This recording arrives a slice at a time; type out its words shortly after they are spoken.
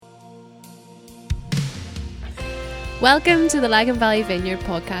Welcome to the Lagan Valley Vineyard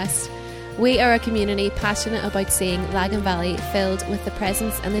podcast. We are a community passionate about seeing Lagan Valley filled with the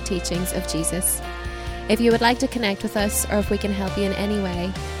presence and the teachings of Jesus. If you would like to connect with us or if we can help you in any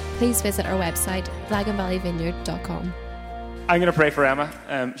way, please visit our website, laganvalleyvineyard.com. I'm going to pray for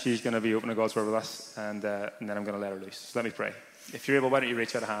Emma. She's going to be opening God's Word with us, and then I'm going to let her loose. So let me pray. If you're able, why don't you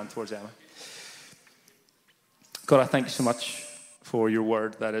reach out a hand towards Emma? God, I thank you so much for your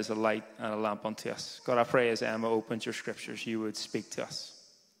word that is a light and a lamp unto us. God, I pray as Emma opens your scriptures, you would speak to us,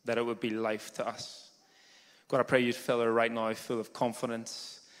 that it would be life to us. God, I pray you'd fill her right now full of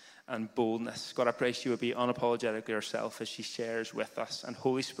confidence and boldness. God, I pray she would be unapologetically herself as she shares with us. And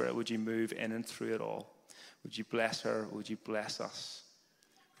Holy Spirit, would you move in and through it all? Would you bless her? Would you bless us?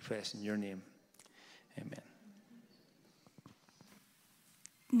 We pray this in your name. Amen.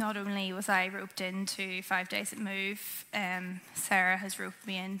 Not only was I roped into 5 days at Move, Sarah has roped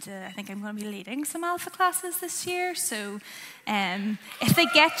me into, I think I'm going to be leading some alpha classes this year. So if they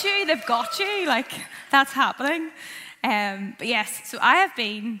get you, they've got you. Like, that's happening. But yes, so I have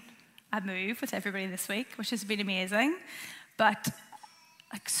been at Move with everybody this week, which has been amazing. But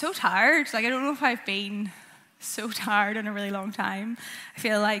like, so tired. Like, I don't know if I've been so tired in a really long time. I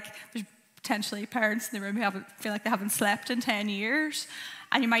feel like there's potentially parents in the room who feel like they haven't slept in 10 years.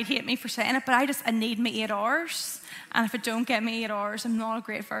 And you might hate me for saying it, but I need my 8 hours. And if I don't get my 8 hours, I'm not a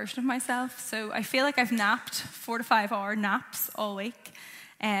great version of myself. So I feel like I've napped 4 to 5 hour naps all week.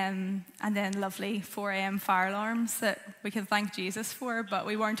 And then lovely 4 a.m. fire alarms that we can thank Jesus for, but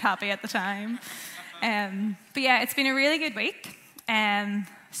we weren't happy at the time. But yeah, it's been a really good week.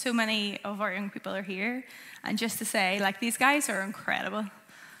 So many of our young people are here. And just to say, like, these guys are incredible.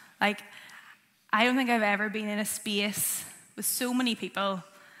 Like, I don't think I've ever been in a space with so many people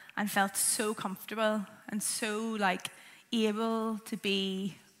and felt so comfortable and so like able to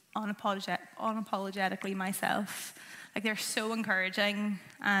be unapologetically myself. Like, they're so encouraging,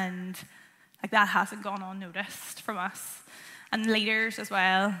 and like that hasn't gone unnoticed from us. And leaders as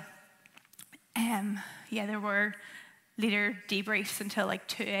well. There were leader debriefs until like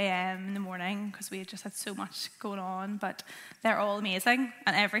 2 a.m. in the morning because we had just had so much going on, but they're all amazing,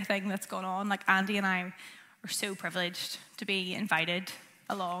 and everything that's gone on, like Andy and I are so privileged to be invited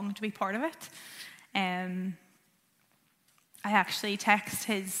along to be part of it. I actually texted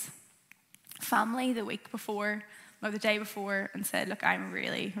his family the week before or the day before and said, look, I'm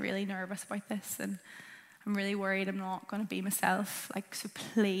really, really nervous about this, and I'm really worried I'm not going to be myself. Like, so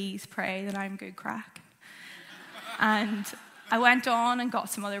please pray that I'm good crack. And I went on and got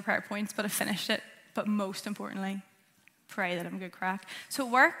some other prayer points, but I finished it. But most importantly, pray that I'm good crack. So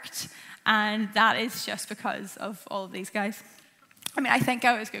it worked, and that is just because of all of these guys. I mean, I think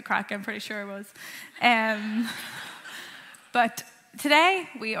I was good crack. I'm pretty sure I was. But today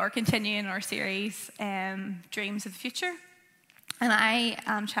we are continuing our series, Dreams of the Future, and I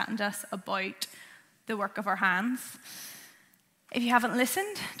am chatting to us about the work of our hands. If you haven't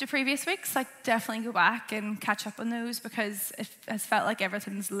listened to previous weeks, like, definitely go back and catch up on those, because it has felt like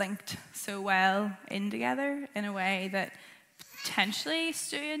everything's linked so well in together in a way that potentially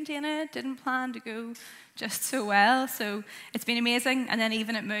Stu and Dana didn't plan to go just so well. So it's been amazing. And then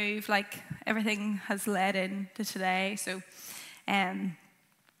even at Move, like, everything has led into today. So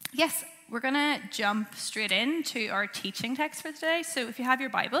yes, we're going to jump straight into our teaching text for today. So if you have your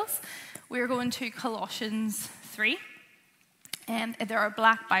Bibles, we're going to Colossians 3. And there are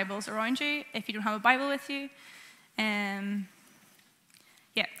black Bibles around you if you don't have a Bible with you.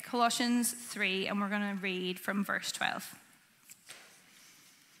 Colossians 3, and we're going to read from verse 12.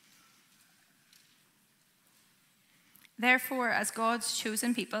 Therefore, as God's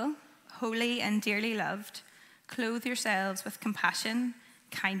chosen people, holy and dearly loved, clothe yourselves with compassion,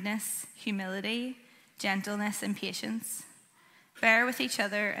 kindness, humility, gentleness, and patience. Bear with each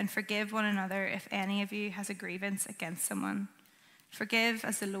other and forgive one another if any of you has a grievance against someone. Forgive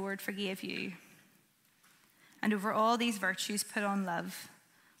as the Lord forgave you. And over all these virtues put on love,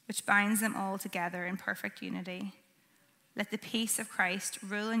 which binds them all together in perfect unity. Let the peace of Christ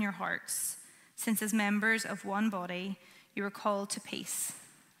rule in your hearts, since as members of one body you are called to peace,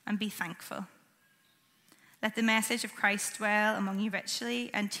 and be thankful. Let the message of Christ dwell among you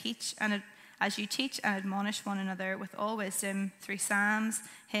richly, and as you teach and admonish one another with all wisdom through psalms,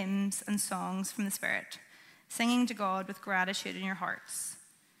 hymns, and songs from the Spirit, singing to God with gratitude in your hearts.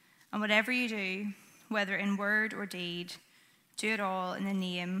 And whatever you do, whether in word or deed, do it all in the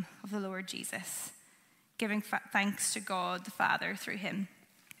name of the Lord Jesus, giving thanks to God the Father through him.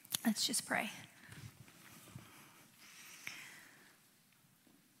 Let's just pray.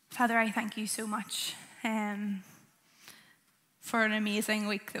 Father, I thank you so much for an amazing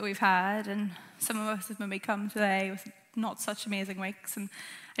week that we've had, and some of us have maybe come today with not such amazing weeks, and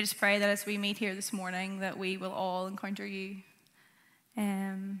I just pray that as we meet here this morning that we will all encounter you.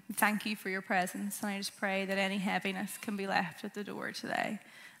 Thank you for your presence, and I just pray that any heaviness can be left at the door today,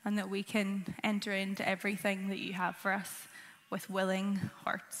 and that we can enter into everything that you have for us with willing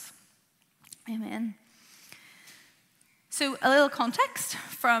hearts. Amen. So a little context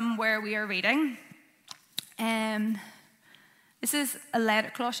from where we are reading. This is a letter.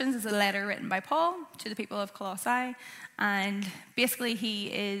 Colossians is a letter written by Paul to the people of Colossae, and basically he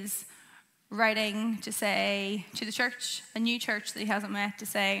is writing to say to the church, a new church that he hasn't met, to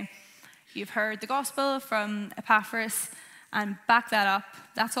say, you've heard the gospel from Epaphras, and back that up.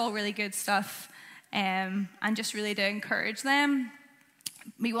 That's all really good stuff, and just really to encourage them.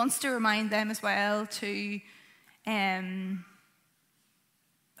 He wants to remind them as well of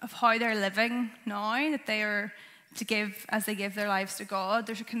how they're living now, that they are to give as they give their lives to God.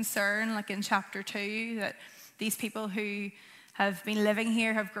 There's a concern, like in chapter 2, that these people who have been living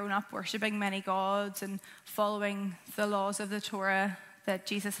here have grown up worshipping many gods and following the laws of the Torah that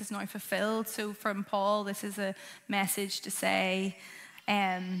Jesus has now fulfilled. So from Paul, this is a message to say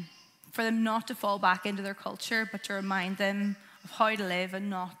for them not to fall back into their culture, but to remind them of how to live and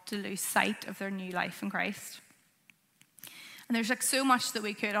not to lose sight of their new life in Christ. And there's like so much that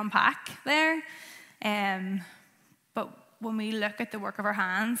we could unpack there. But when we look at the work of our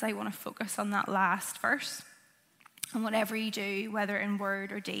hands, I want to focus on that last verse. And whatever you do, whether in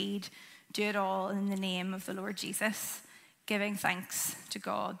word or deed, do it all in the name of the Lord Jesus, giving thanks to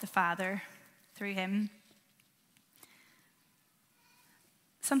God the Father through him.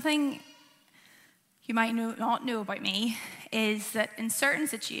 Something you might not know about me is that in certain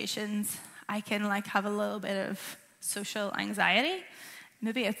situations, I can have a little bit of social anxiety.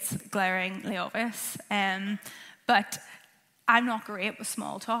 Maybe it's glaringly obvious, but I'm not great with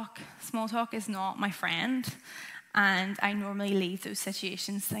small talk. Small talk is not my friend, and I normally leave those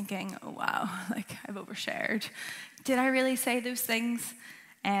situations thinking, oh wow, I've overshared. Did I really say those things?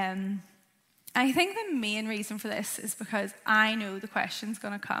 I think the main reason for this is because I know the question's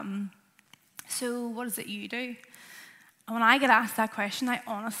going to come. So what is it you do? And when I get asked that question, I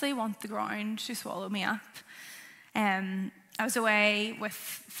honestly want the ground to swallow me up. I was away with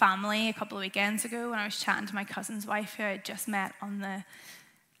family a couple of weekends ago when I was chatting to my cousin's wife, who I had just met on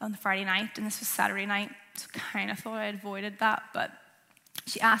the Friday night, and this was Saturday night, so kind of thought I had avoided that, but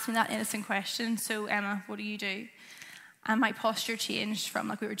she asked me that innocent question, so Emma, what do you do? And my posture changed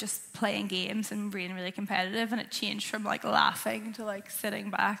from we were just playing games and being really competitive, and it changed from laughing to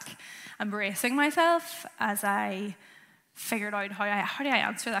sitting back and bracing myself as I figured out how do I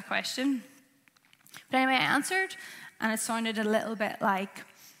answer that question. But anyway, I answered, and it sounded a little bit like,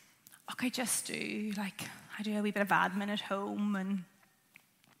 I just do, I do a wee bit of admin at home, and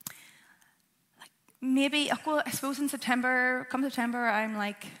maybe, I suppose come September,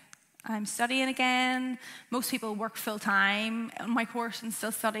 I'm studying again. Most people work full time on my course and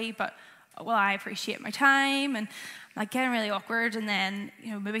still study, but I appreciate my time, and getting really awkward. And then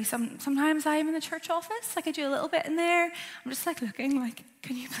maybe sometimes I'm in the church office, I do a little bit in there. I'm just looking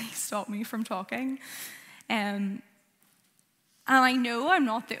can you please stop me from talking? And I know I'm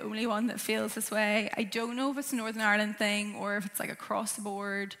not the only one that feels this way. I don't know if it's a Northern Ireland thing or if it's across the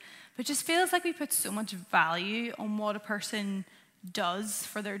board, but it just feels like we put so much value on what a person does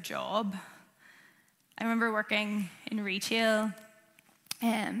for their job. I remember working in retail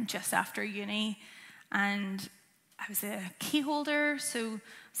just after uni, and I was a key holder, so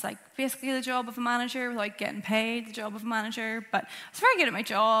it's basically the job of a manager without getting paid, the job of a manager, but I was very good at my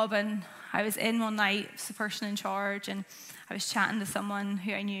job. And I was in one night, I was the person in charge, and I was chatting to someone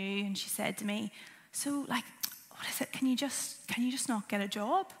who I knew, and she said to me, so what is it, can you just not get a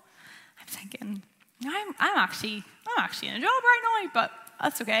job? I'm thinking, I'm actually in a job right now, but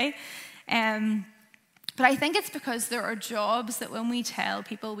that's okay. But I think it's because there are jobs that when we tell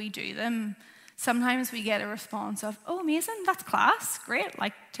people we do them, sometimes we get a response of, oh, amazing, that's class, great,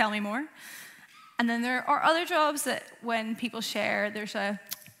 tell me more. And then there are other jobs that when people share, there's a,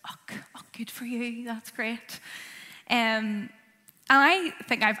 oh good for you, that's great. And I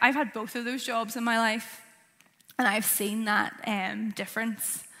think I've had both of those jobs in my life, and I've seen that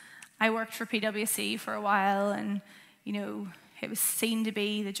difference. I worked for PwC for a while, and it was seen to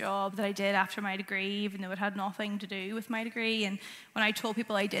be the job that I did after my degree, even though it had nothing to do with my degree. And when I told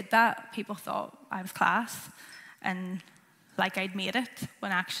people I did that, people thought I was class and I'd made it,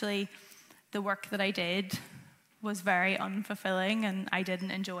 when actually the work that I did was very unfulfilling and I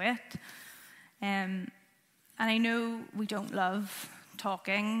didn't enjoy it. And I know we don't love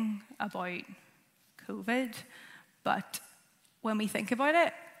talking about COVID, but when we think about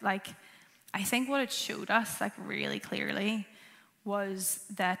it, like, I think what it showed us, like, really clearly was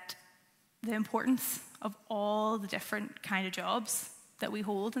that the importance of all the different kind of jobs that we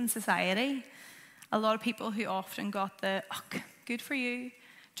hold in society. A lot of people who often got the, oh, good for you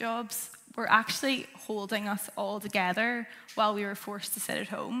jobs, were actually holding us all together while we were forced to sit at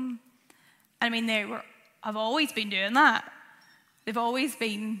home. I mean, have always been doing that. They've always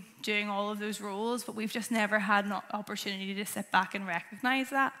been doing all of those roles, but we've just never had an opportunity to sit back and recognize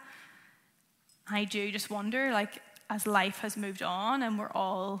that. I do just wonder, like, as life has moved on and we're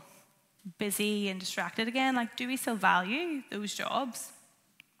all busy and distracted again, like, do we still value those jobs?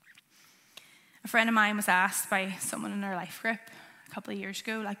 A friend of mine was asked by someone in our life group a couple of years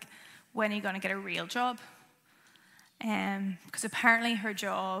ago, like, when are you going to get a real job? Because apparently her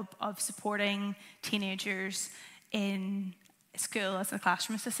job of supporting teenagers in school as a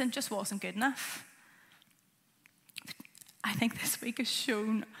classroom assistant just wasn't good enough. I think this week has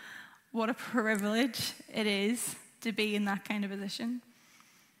shown what a privilege it is to be in that kind of position.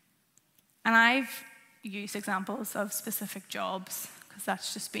 And I've used examples of specific jobs because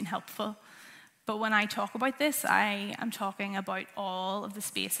that's just been helpful. But when I talk about this, I am talking about all of the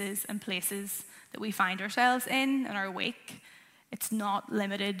spaces and places that we find ourselves in our week. It's not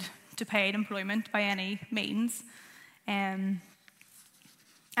limited to paid employment by any means. And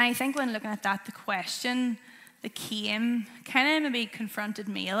I think when looking at that, the question that came kind of maybe confronted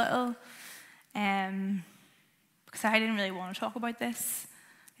me a little, because I didn't really want to talk about this.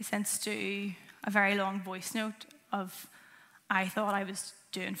 I sent you a very long voice note of, I thought I was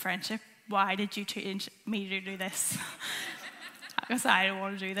doing friendship. Why did you change me to do this? Because I don't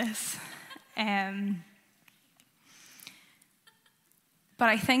want to do this. But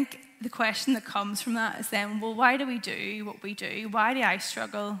I think the question that comes from that is then, well, why do we do what we do? Why do I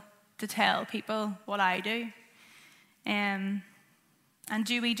struggle to tell people what I do? And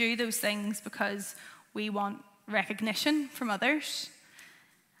do we do those things because we want recognition from others?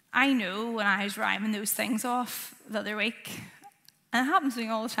 I know when I was rhyming those things off the other week, and it happens to me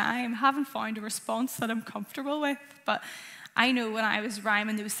all the time, I haven't found a response that I'm comfortable with, but I know when I was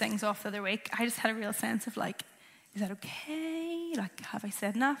rhyming those things off the other week, I just had a real sense of, like, is that okay? Like, have I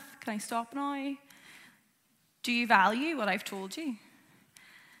said enough? Can I stop now? Do you value what I've told you?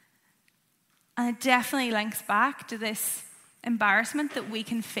 And it definitely links back to this embarrassment that we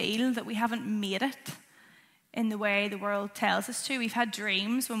can feel that we haven't made it in the way the world tells us to. We've had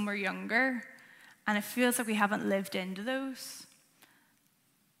dreams when we're younger, and it feels like we haven't lived into those.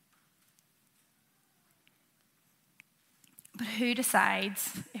 But who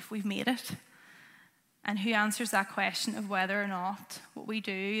decides if we've made it? And who answers that question of whether or not what we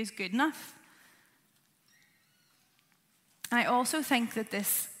do is good enough? And I also think that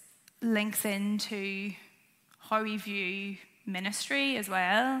this links into how we view ministry as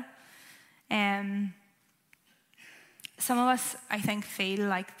well. Some of us, I think, feel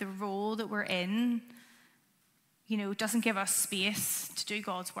like the role that we're in, doesn't give us space to do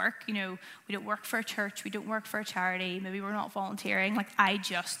God's work. We don't work for a church, we don't work for a charity, maybe we're not volunteering. Like, I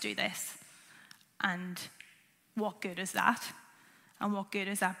just do this. And what good is that? And what good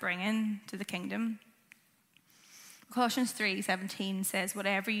is that bringing to the kingdom? Colossians 3:17 says,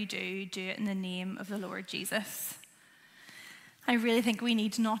 whatever you do, do it in the name of the Lord Jesus. I really think we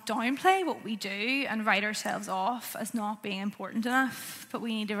need to not downplay what we do and write ourselves off as not being important enough, but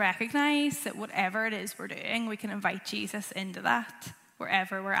we need to recognize that whatever it is we're doing, we can invite Jesus into that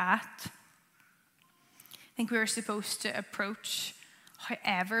wherever we're at. I think we're supposed to approach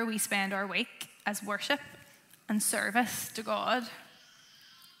however we spend our week as worship and service to God.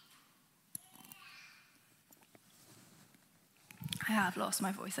 I have lost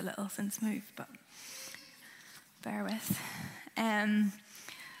my voice a little since move, but bear with.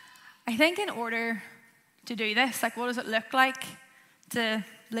 I think in order to do this, like, what does it look like to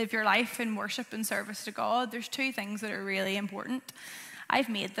live your life in worship and service to God? There's two things that are really important. I've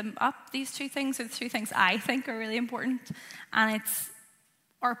made them up. These two things are the two things I think are really important, and it's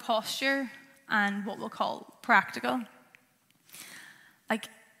our posture and what we'll call practical. Like,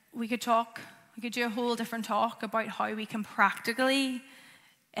 we could do a whole different talk about how we can practically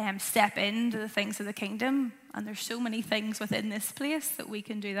step into the things of the kingdom. And there's so many things within this place that we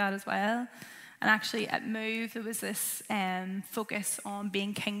can do that as well. And actually at Move, there was this focus on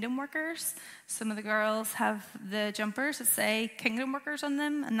being kingdom workers. Some of the girls have the jumpers that say kingdom workers on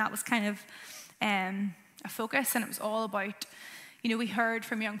them. And that was kind of a focus. And it was all about, we heard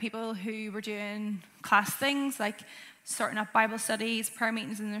from young people who were doing class things like starting up Bible studies, prayer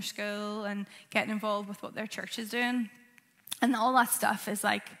meetings in their school, and getting involved with what their church is doing. And all that stuff is,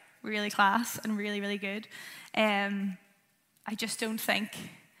 like, really class and really, really good. I just don't think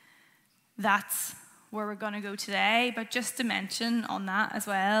that's where we're going to go today. But just to mention on that as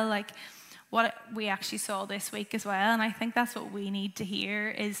well, like what we actually saw this week as well, and I think that's what we need to hear,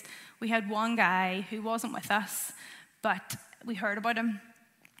 is we had one guy who wasn't with us, but we heard about him.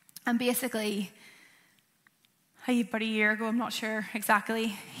 And basically, about a year ago, I'm not sure exactly,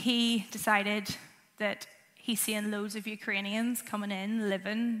 he decided that he's seeing loads of Ukrainians coming in,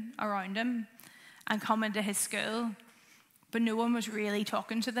 living around him, and coming to his school. But no one was really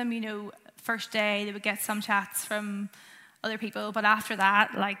talking to them. You know, first day they would get some chats from other people, but after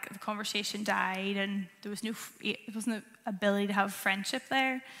that, like, the conversation died, and there wasn't an ability to have friendship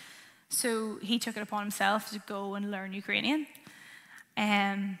there. So he took it upon himself to go and learn Ukrainian.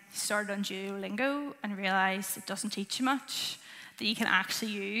 He started on Duolingo and realised it doesn't teach you much that you can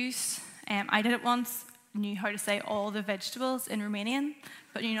actually use. I did it once, knew how to say all the vegetables in Romanian,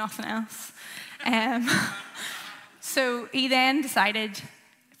 but knew nothing else. So he then decided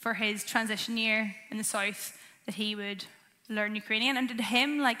for his transition year in the south that he would learn Ukrainian. And to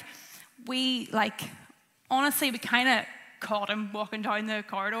him, we kind of caught him walking down the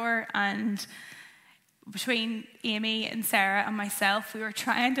corridor, and between Amy and Sarah and myself, we're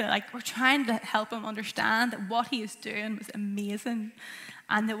trying to help him understand that what he is doing was amazing,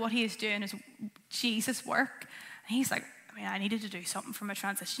 and that what he is doing is Jesus' work. And he's like, I needed to do something for my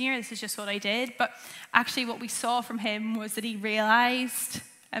transition year. This is just what I did. But actually what we saw from him was that he realized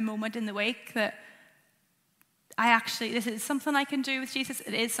a moment in the week that this is something I can do with Jesus.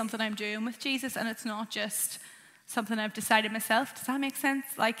 It is something I'm doing with Jesus, and it's not just something I've decided myself. Does that make sense?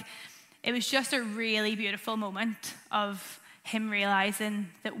 It was just a really beautiful moment of him realizing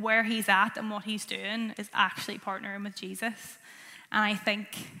that where he's at and what he's doing is actually partnering with Jesus. And I think,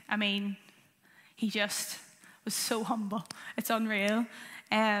 he just was so humble. It's unreal.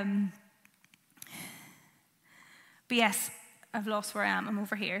 But yes, I've lost where I am. I'm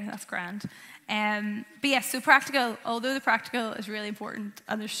over here. That's grand. But yes, so practical, although the practical is really important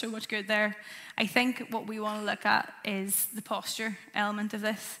and there's so much good there, I think what we want to look at is the posture element of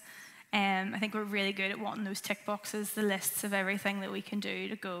this. I think we're really good at wanting those tick boxes, the lists of everything that we can do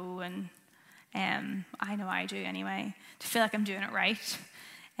to go, and I know I do anyway, to feel like I'm doing it right.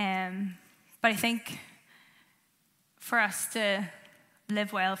 But I think for us to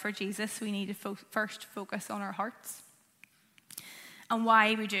live well for Jesus, we need to first focus on our hearts and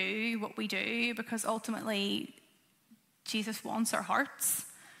why we do what we do, because ultimately Jesus wants our hearts.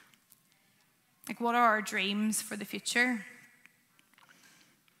 What are our dreams for the future?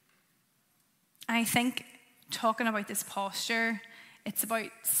 I think talking about this posture, it's about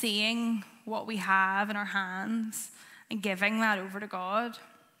seeing what we have in our hands and giving that over to God.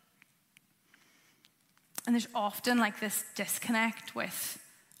 And there's often this disconnect with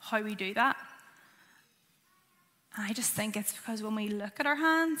how we do that. And I just think it's because when we look at our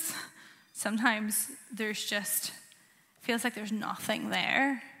hands, sometimes feels like there's nothing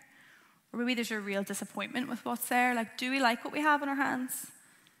there. Or maybe there's a real disappointment with what's there. Do we like what we have in our hands?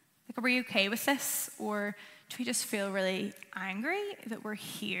 Are we okay with this? Or do we just feel really angry that we're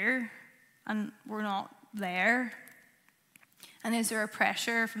here and we're not there? And is there a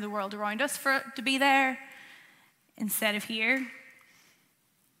pressure from the world around us for it to be there instead of here?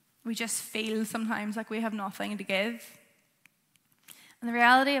 We just feel sometimes like we have nothing to give. And the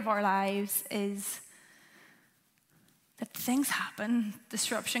reality of our lives is that things happen,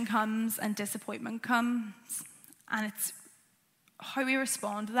 disruption comes and disappointment comes, and it's how we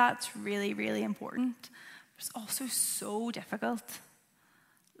respond to that's really, really important. But it's also so difficult.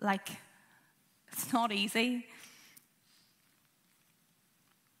 It's not easy.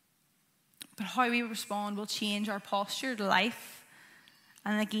 But how we respond will change our posture to life.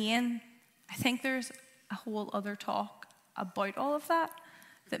 And again, I think there's a whole other talk about all of that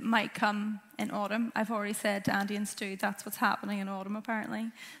might come in autumn. I've already said to Andy and Stu that's what's happening in autumn apparently.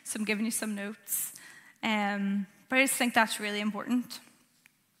 So I'm giving you some notes. But I just think that's really important.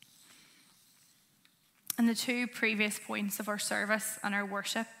 And the two previous points of our service and our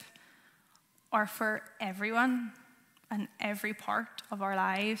worship are for everyone and every part of our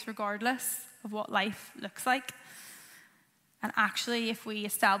lives, regardless of what life looks like. And actually, if we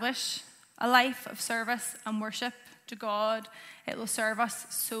establish a life of service and worship to God, it will serve us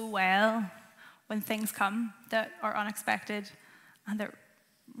so well when things come that are unexpected and that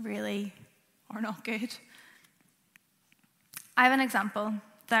really are not good. I have an example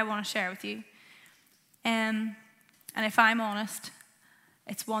that I want to share with you. And if I'm honest,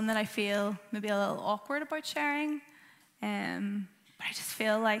 it's one that I feel maybe a little awkward about sharing. But I just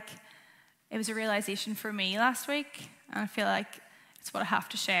feel like it was a realization for me last week. And I feel like it's what I have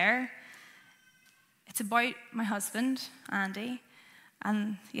to share. It's about my husband, Andy.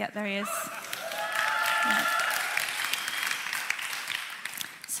 And yeah, there he is. Yeah.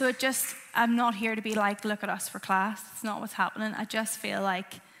 So I'm not here to be like, look at us for class. It's not what's happening. I just feel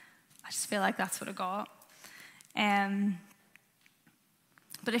like that's what I got.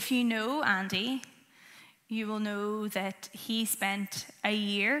 But if you know Andy, you will know that he spent a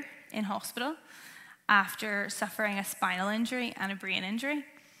year in hospital after suffering a spinal injury and a brain injury.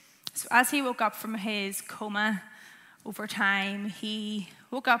 So as he woke up from his coma over time, he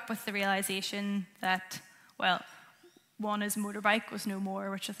woke up with the realization that, well, one, his motorbike was no more,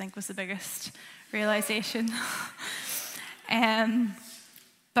 which I think was the biggest realization.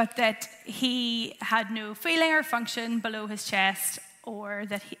 But that he had no feeling or function below his chest, or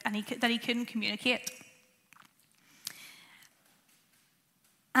that he couldn't communicate.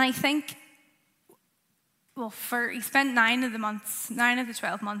 And I think, well, he spent 9 of the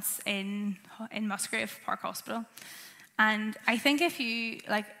 12 months in Musgrave Park Hospital. And I think if you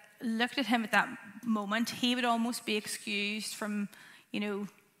looked at him at that moment, he would almost be excused from,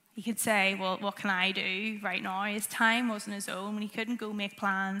 he could say, well, what can I do right now? His time wasn't his own, and he couldn't go make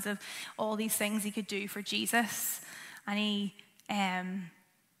plans of all these things he could do for Jesus. And he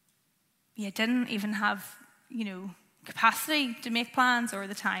didn't even have, capacity to make plans or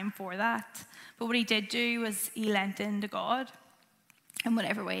the time for that. But what he did do was he lent into God in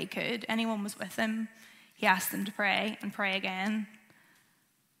whatever way he could. Anyone was with him, he asked them to pray and pray again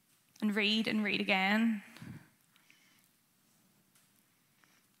and read again.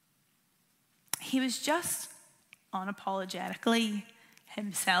 He was just unapologetically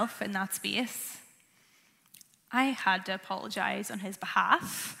himself in that space. I had to apologize on his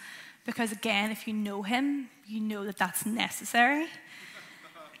behalf because, again, if you know him, you know that that's necessary.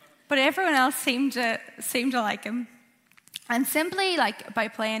 But everyone else seemed to like him. And simply by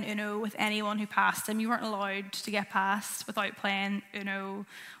playing Uno with anyone who passed him, you weren't allowed to get past without playing Uno,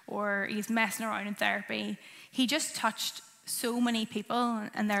 or he's messing around in therapy. He just touched so many people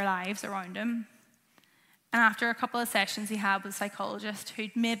and their lives around him. And after a couple of sessions he had with a psychologist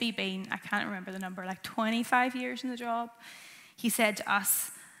who'd maybe been, I can't remember the number, 25 years in the job, he said to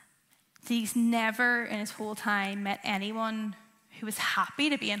us that he's never in his whole time met anyone who was happy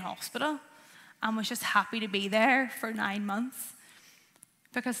to be in hospital and was just happy to be there for 9 months.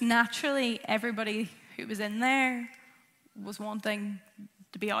 Because naturally, everybody who was in there was wanting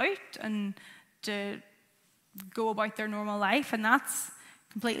to be out and to go about their normal life, and that's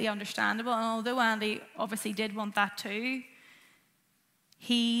completely understandable. And although Andy obviously did want that too,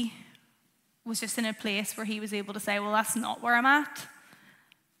 he was just in a place where he was able to say, well, that's not where I'm at.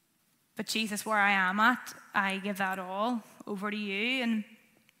 But Jesus, where I am at, I give that all over to you. And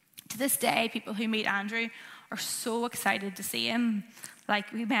to this day, people who meet Andrew are so excited to see him.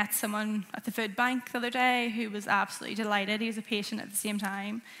 We met someone at the food bank the other day who was absolutely delighted. He was a patient at the same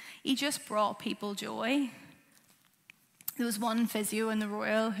time. He just brought people joy. There was one physio in the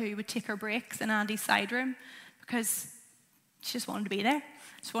Royal who would take her breaks in Andy's side room because she just wanted to be there,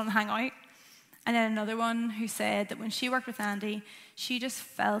 just wanted to hang out. And then another one who said that when she worked with Andy, she just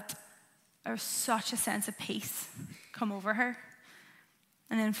felt there was such a sense of peace come over her.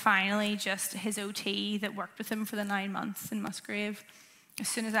 And then finally, just his OT that worked with him for the 9 months in Musgrave, as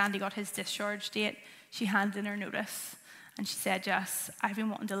soon as Andy got his discharge date, she handed in her notice. And she said, Jess, I've been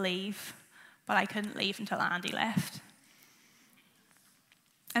wanting to leave, but I couldn't leave until Andy left.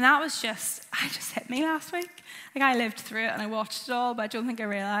 And that was just hit me last week. I lived through it and I watched it all, but I don't think I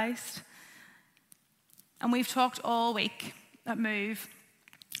realised. And we've talked all week at Move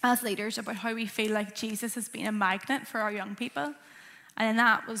as leaders about how we feel like Jesus has been a magnet for our young people. And then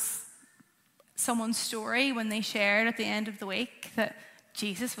that was someone's story when they shared at the end of the week that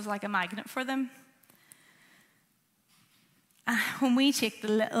Jesus was like a magnet for them. And when we take the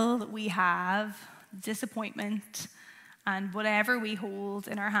little that we have, disappointment, and whatever we hold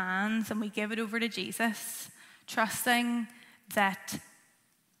in our hands, and we give it over to Jesus, trusting that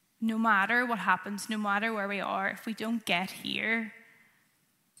no matter what happens, no matter where we are, if we don't get here,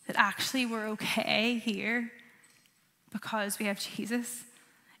 that actually we're okay here because we have Jesus.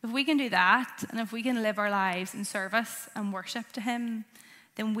 If we can do that, and if we can live our lives in service and worship to him,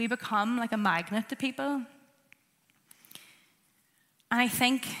 then we become like a magnet to people. And I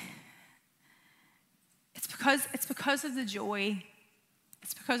think it's because of the joy.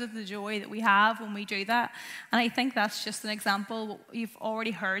 It's because of the joy that we have when we do that. And I think that's just an example. You've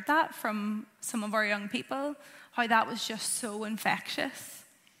already heard that from some of our young people, how that was just so infectious.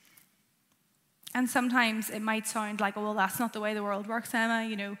 And sometimes it might sound like, oh, well, that's not the way the world works, Emma.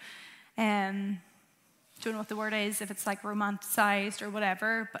 don't know what the word is, if it's like romanticized or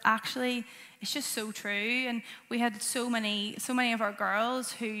whatever, but actually it's just so true. And we had so many of our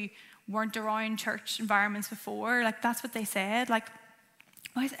girls who weren't around church environments before. Like, that's what they said. Like,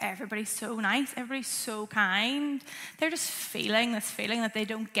 why is everybody so nice? Everybody's so kind. They're just feeling this feeling that they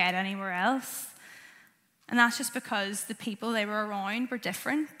don't get anywhere else. And that's just because the people they were around were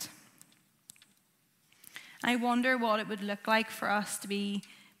different. I wonder what it would look like for us to be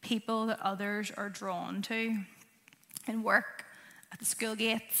people that others are drawn to in work, at the school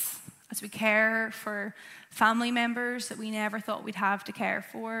gates, as we care for family members that we never thought we'd have to care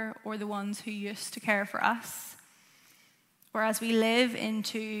for, or the ones who used to care for us. Or as we live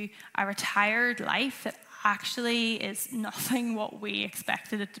into a retired life that actually is nothing what we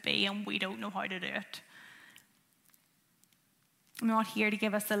expected it to be, and we don't know how to do it. I'm not here to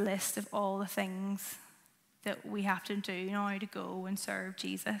give us a list of all the things that we have to do now to go and serve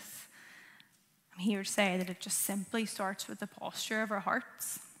Jesus. I'm here to say that it just simply starts with the posture of our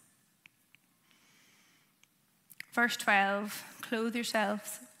hearts. Verse 12, clothe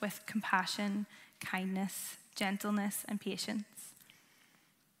yourselves with compassion, kindness, gentleness, and patience.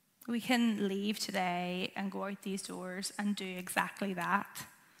 We can leave today and go out these doors and do exactly that.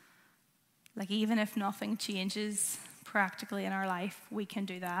 Like, even if nothing changes practically in our life, we can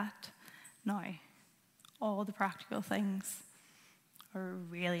do that now. All the practical things are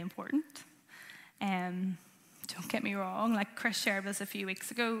really important. Don't get me wrong, like Chris shared with us a few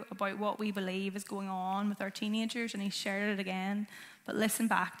weeks ago about what we believe is going on with our teenagers, and he shared it again. But listen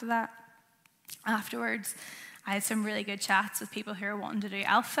back to that. Afterwards, I had some really good chats with people who are wanting to do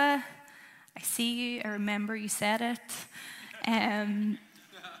Alpha. I see you, I remember you said it.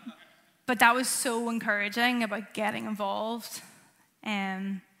 But that was so encouraging about getting involved.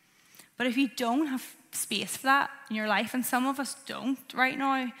 But if you don't have space for that in your life, and some of us don't right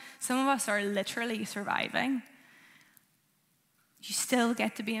now, some of us are literally surviving, you still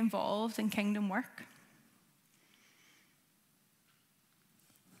get to be involved in kingdom work.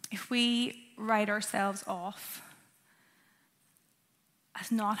 If we write ourselves off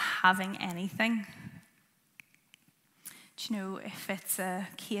as not having anything, do you know, if it's a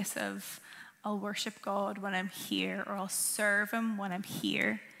case of I'll worship God when I'm here, or I'll serve him when I'm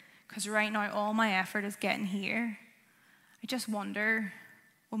here, because right now all my effort is getting here, I just wonder,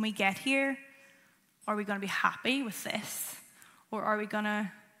 when we get here, are we going to be happy with this? Or are we going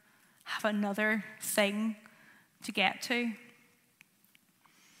to have another thing to get to?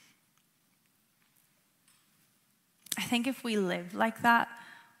 I think if we live like that,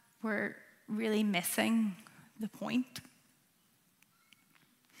 we're really missing the point.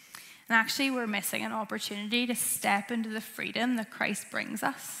 And actually, we're missing an opportunity to step into the freedom that Christ brings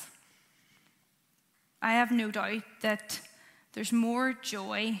us. I have no doubt that there's more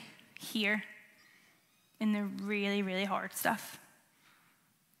joy here in the really, really hard stuff,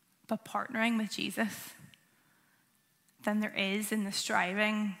 but partnering with Jesus, than there is in the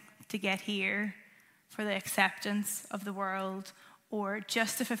striving to get here for the acceptance of the world, or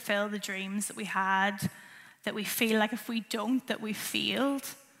just to fulfill the dreams that we had, that we feel like if we don't, that we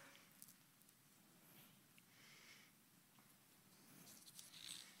failed.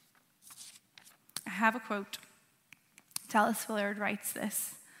 I have a quote. Dallas Willard writes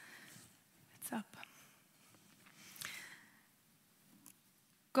this. It's up.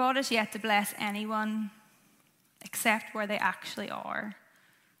 God is yet to bless anyone except where they actually are.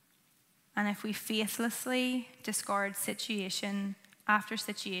 And if we faithlessly discard situation after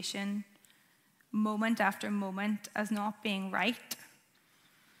situation, moment after moment, as not being right,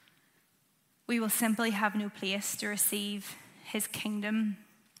 we will simply have no place to receive his kingdom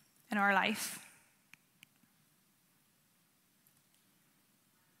in our life.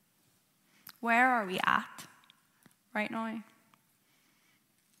 Where are we at right now?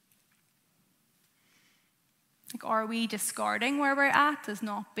 Like, are we discarding where we're at as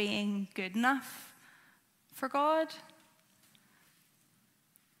not being good enough for God?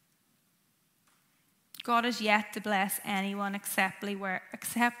 God is yet to bless anyone except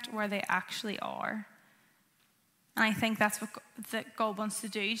where they actually are. And I think that's what that God wants to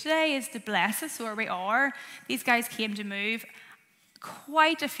do today, is to bless us where we are. These guys came to move.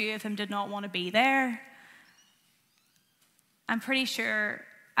 Quite a few of them did not want to be there. I'm pretty sure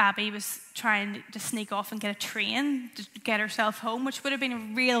Abby was trying to sneak off and get a train to get herself home, which would have been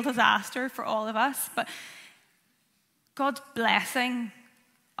a real disaster for all of us. But God's blessing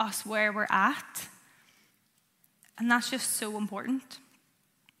us where we're at. And that's just so important.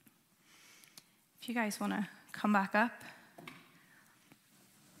 If you guys want to come back up.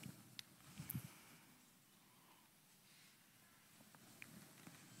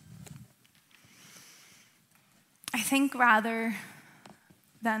 I think rather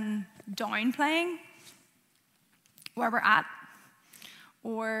than downplaying where we're at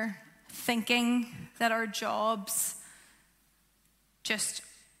or thinking that our jobs just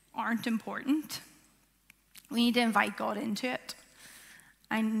aren't important, we need to invite God into it.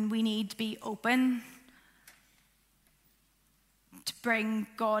 And we need to be open to bring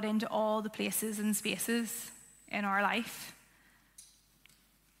God into all the places and spaces in our life.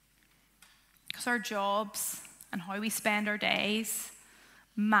 Because our jobs and how we spend our days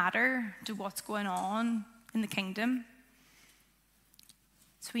matter to what's going on in the kingdom.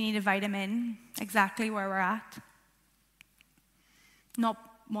 So we need to invite him in exactly where we're at. Not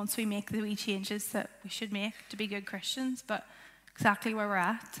once we make the wee changes that we should make to be good Christians, but exactly where we're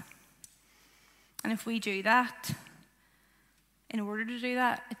at. And if we do that, in order to do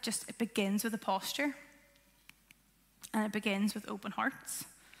that, it begins with a posture. And it begins with open hearts.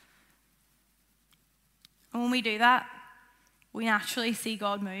 And when we do that, we naturally see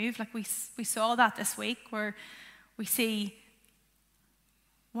God move. Like we saw that this week, where we see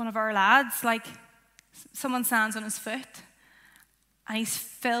one of our lads, like someone stands on his foot and he's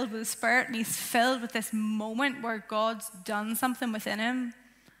filled with the Spirit, and he's filled with this moment where God's done something within him,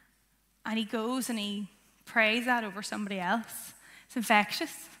 and he goes and he prays that over somebody else. It's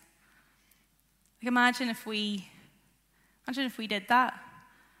infectious. Like imagine if we did that.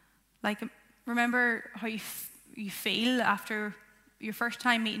 Like remember how you feel after your first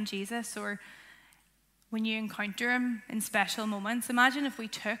time meeting Jesus, or when you encounter him in special moments. Imagine if we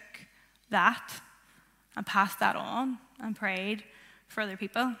took that and passed that on and prayed for other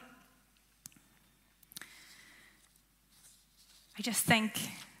people. I just think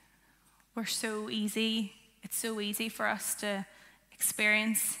it's so easy for us to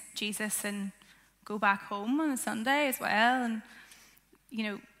experience Jesus and go back home on a Sunday as well. And,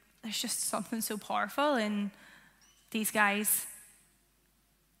 there's just something so powerful in these guys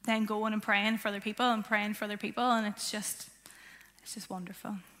then going and praying for other people and praying for other people, and it's just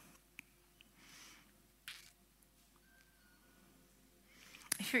wonderful.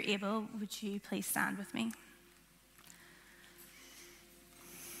 If you're able, would you please stand with me?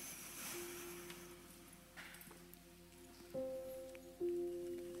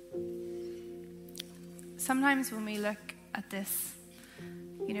 Sometimes when we look at this,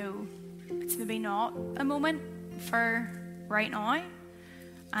 it's maybe not a moment for right now.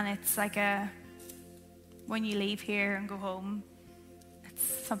 And it's like when you leave here and go home, it's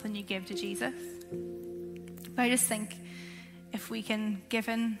something you give to Jesus. But I just think if we can give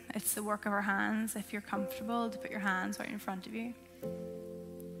in, it's the work of our hands. If you're comfortable to put your hands right in front of you.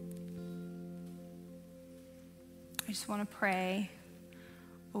 I just want to pray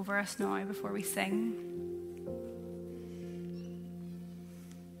over us now before we sing.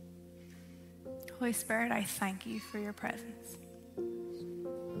 Holy Spirit, I thank you for your presence.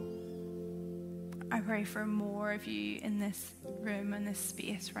 I pray for more of you in this room, in this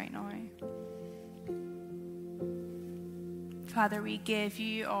space right now. Father, we give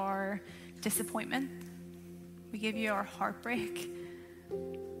you our disappointment. We give you our heartbreak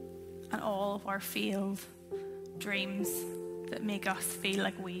and all of our failed dreams that make us feel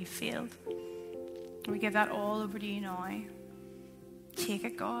like we've failed. We give that all over to you now. Take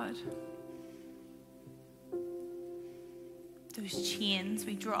it, God. Those chains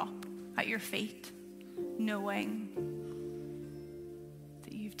we drop at your feet, knowing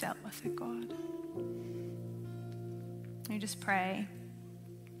that you've dealt with it, God. We just pray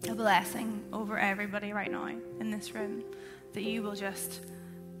a blessing over everybody right now in this room, that you will just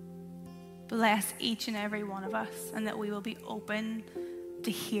bless each and every one of us, and that we will be open to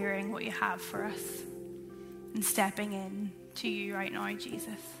hearing what you have for us and stepping in to you right now,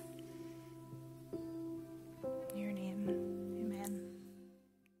 Jesus.